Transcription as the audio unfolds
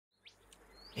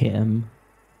Him.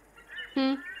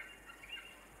 Hmm?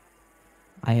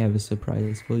 I have a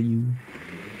surprise for you.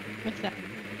 What's that?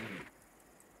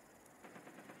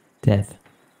 Death.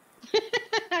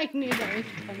 I knew that was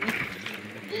coming.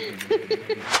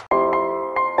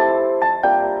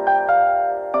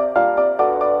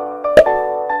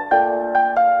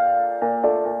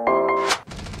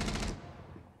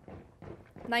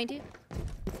 $90.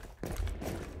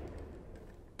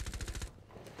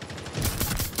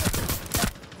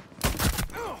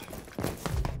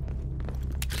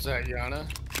 Is that Yana?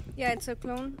 Yeah, it's a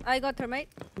clone. I got thermite.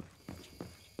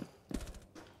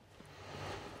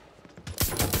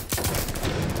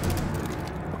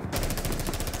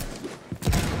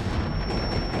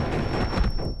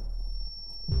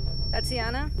 That's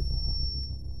Yana.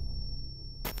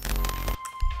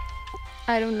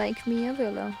 I don't like Mia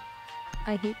Villa.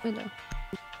 I hate Willow.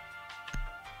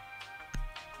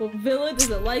 Well, Villa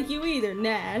doesn't like you either,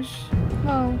 Nash.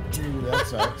 Wow. Ooh, that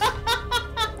sucks.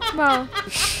 Wow.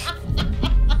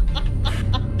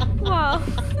 Wow.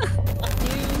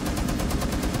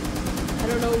 I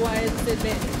don't know why it's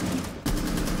advantage.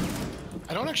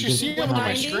 I don't actually see him on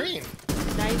my 90? screen.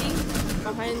 90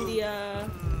 behind the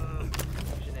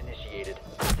Mission initiated.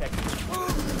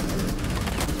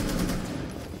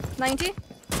 90.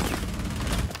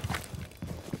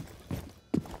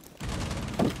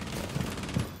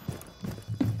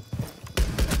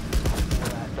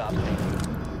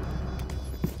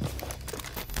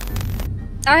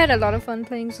 I had a lot of fun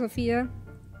playing Sophia.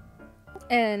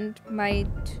 And might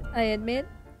I admit,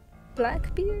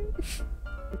 Blackbeard?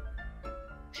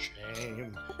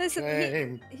 Shame. Listen,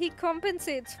 Shame. he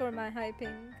compensates for my high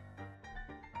ping.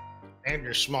 And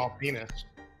your small penis.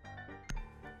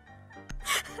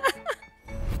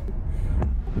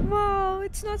 Wow,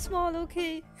 it's not small,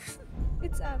 okay?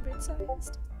 It's average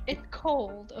sized. It's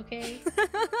cold, okay?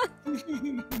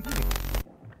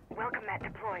 Welcome mat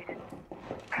deployed.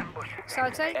 Ambush. It's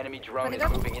outside. Enemy drone is Running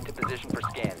up. moving into position for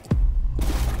scan.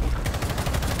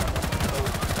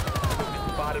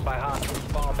 Spotted by hostiles.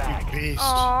 Fall back. Beast.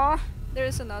 Aww,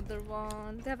 there's another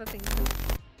one. They have a ping too.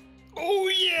 Oh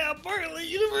yeah, Bartlett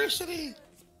University.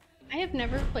 I have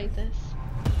never played this.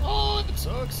 Oh, it's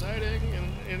so exciting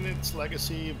in its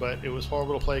legacy, but it was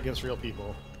horrible to play against real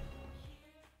people.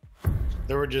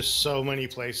 There were just so many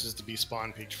places to be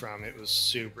spawn peeked from. It was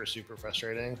super, super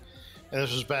frustrating. And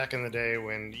this was back in the day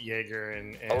when Jaeger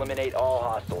and Eliminate all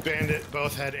hostiles. Bandit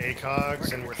both had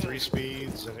ACOGs and were 3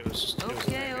 speeds, and it was just...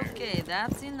 Okay,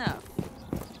 that's enough.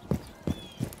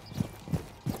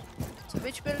 So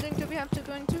which building do we have to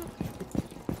go into?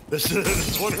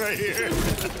 This one right here.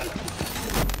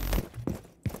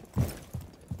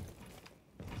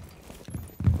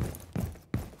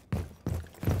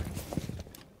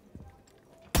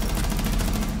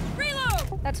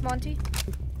 That's Monty.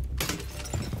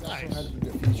 Nice.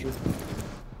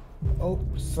 Oh,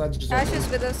 Sledge is Ash is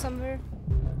with us somewhere.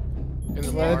 In the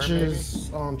Sledge bar, maybe?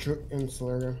 is on in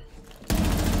Solarium.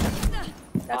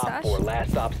 That's Ash. Op 4,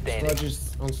 last stop standing. Sledge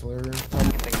is on Solarium.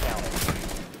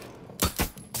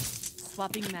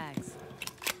 Swapping mags.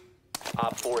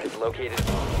 Op 4 has located.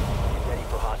 Ready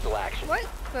for hostile action. What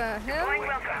the Going hell?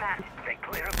 welcome mat. Stay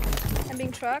clear. I'm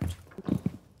being tracked.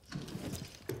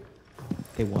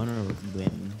 They wanna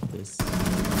win this.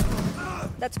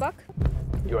 That's Buck.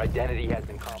 Your identity has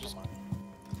been compromised.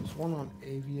 There's one on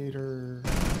Aviator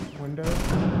window.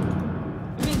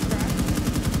 I'm being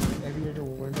tracked. Aviator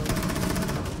window.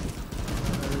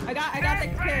 I got the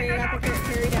carry. I got the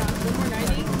carry down. One more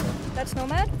 90. That's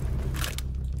Nomad.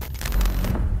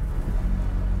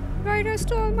 Ryder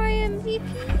stole my MVP.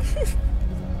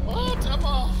 What? I'm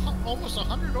almost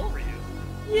 100 over you.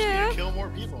 Just need Yeah, to kill more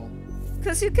people.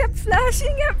 because you kept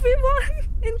flashing everyone,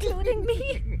 including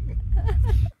me.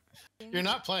 You're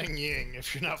not playing Ying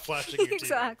if you're not flashing your team.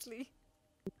 Exactly.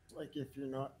 Like if you're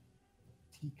not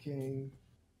TKing.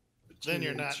 Then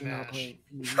you're not teammates, Nash. playing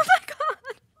Fuse. Oh my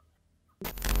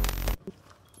god.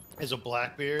 Is a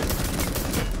Blackbeard.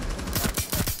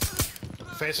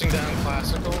 Facing down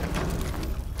classical.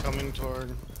 Coming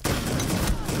toward.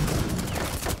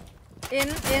 In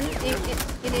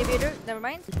aviator. Never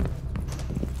mind.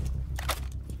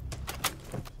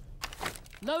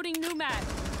 Loading new mag.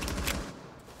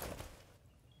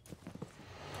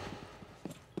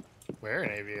 Where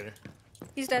in Aviator?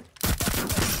 He's dead.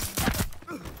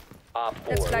 Op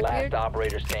 4, That's Blackbeard. last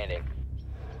operator standing.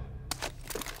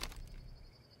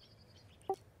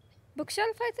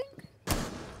 Bookshelf, I think.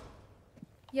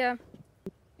 Yeah.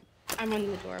 I'm on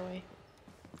the doorway.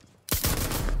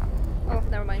 Oh,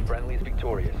 never mind. Friendly's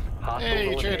victorious. Hostiles Hey,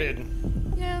 you eliminated.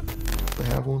 traded. Yeah. They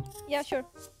have one. Yeah, sure.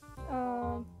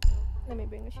 Let me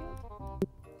bring a shield.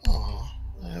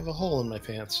 I have a hole in my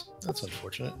pants. That's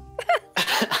unfortunate.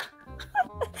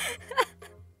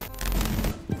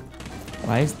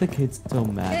 Why is the kid so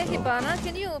mad? Hey, though? Hibana,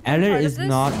 can you open Eller part is of this?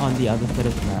 not on the other side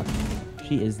of the map.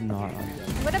 She is not on the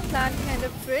other. What a plant kind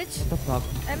of fridge. What the fuck?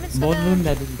 Emmett's Both of them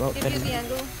gonna that is bro. give you the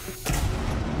angle.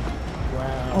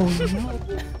 Wow. Oh no!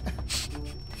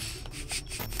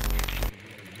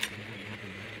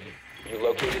 You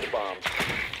located the bomb.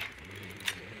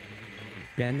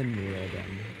 Scan the mirror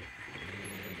then.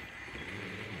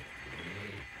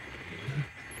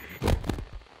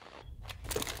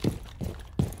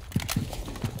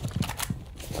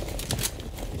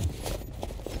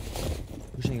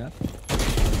 Pushing up.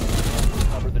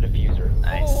 Cover the diffuser.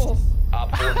 Nice. Oh.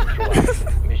 Op 4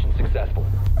 neutralized. Mission successful.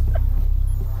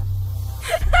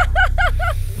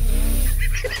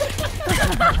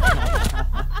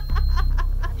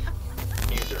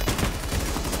 Diffuser.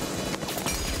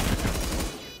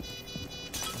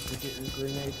 To get your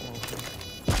grenade launcher.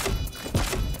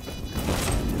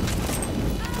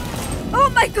 Oh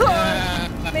my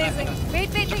god! Amazing. Wait.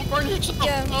 Burn yourself.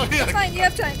 Yeah. Oh, yeah. It's fine, you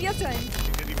have time. You have time. You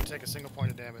didn't even take a single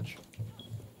point of damage.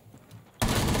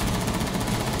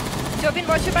 Jobin,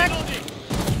 watch your back.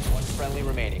 One friendly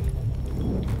remaining.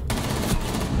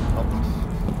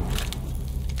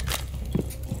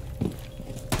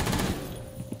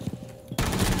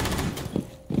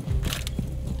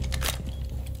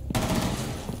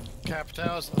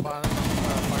 Capitals at the bottom.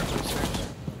 Fireplace stairs.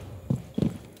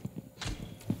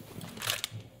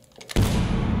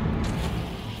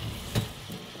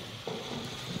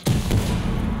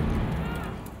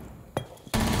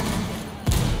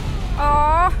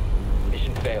 Aww.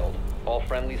 Mission failed. All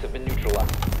friendlies have been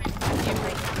neutralized.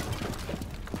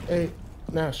 Hey,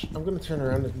 Nash, I'm gonna turn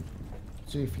around and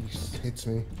see if he hits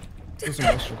me. There's a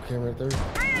mushroom cam right there.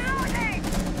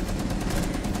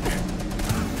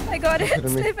 I got it.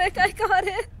 Kidding me? Stay back. I got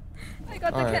it. I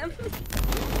got the Alright. cam.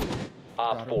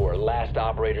 Op 4, last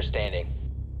operator standing.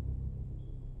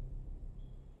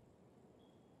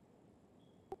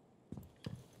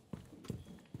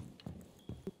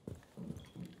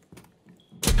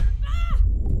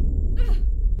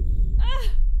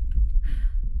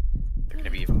 They're gonna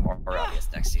be even more obvious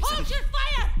next season. Hold your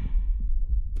fire!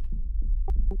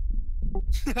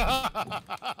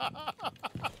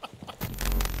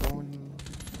 Going.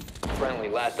 Friendly,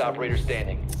 last operator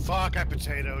standing. Fuck, I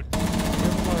potatoed.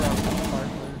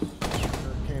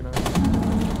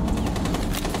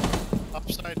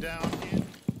 Upside down in.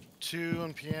 2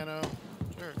 on piano.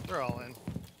 They're all in.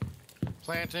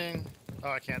 Planting.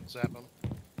 Oh, I can't zap them.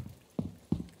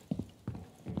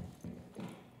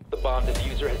 The bomb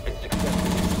diffuser has been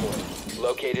successfully deployed.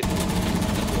 Located.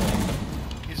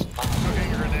 He's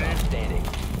cooking a grenade. Standing.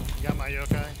 You got my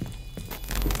yokai?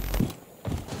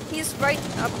 He's right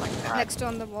up next to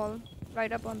on the wall.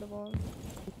 Right up on the wall.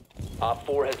 Op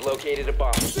 4 has located a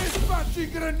bomb.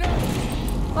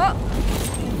 Oh!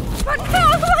 What? No! Oh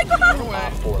my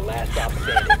god! Op 4, last stop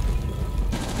standing.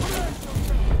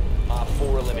 Op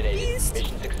 4 eliminated. Beast.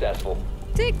 Mission successful.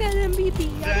 Take that MVP.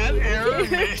 That arrow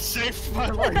saved my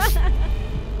life.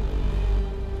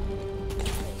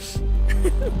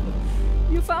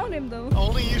 You found him though.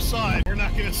 Only you saw it. We're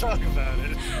not gonna talk about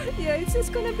it. Yeah, it's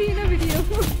just gonna be in a video.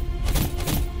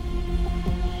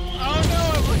 Oh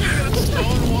no, I'm looking at a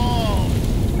stone wall.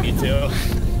 Me too.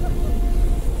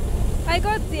 I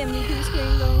got the MVP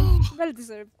screen though. Well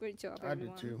deserved. Great job, I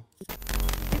everyone. did too.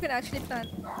 You can actually plant.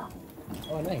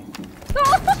 Oh, nice.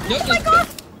 Oh my god!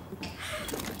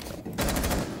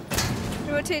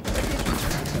 Rotate.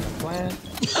 Plan.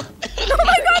 Oh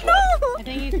my god, no! I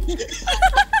think you.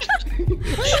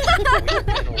 We've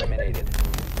been eliminated.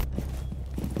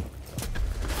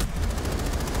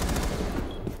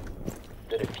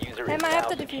 The diffuser Hey, is I have now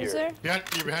the secured.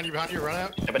 diffuser. Behind you, run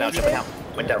out. Jumping out.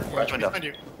 Window. Garage window. Behind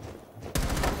you.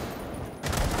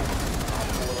 Op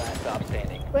 4 last stop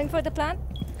standing. Going for the plant.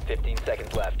 15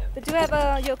 seconds left. Did you have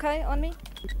a yokai on me?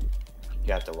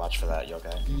 You have to watch for that,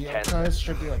 yokai. The guys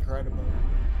should be like right above.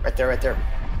 Right there. Okay.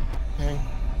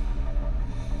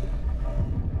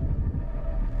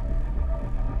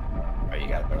 Alright, you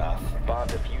gotta put it off. Bomb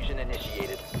diffusion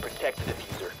initiated. Protect the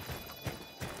diffuser.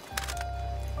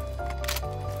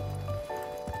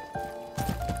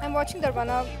 I'm watching the run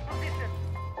out.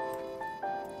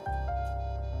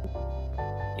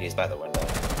 He's by the window.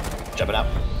 Jumping up.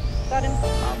 Got him.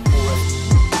 Op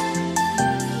 4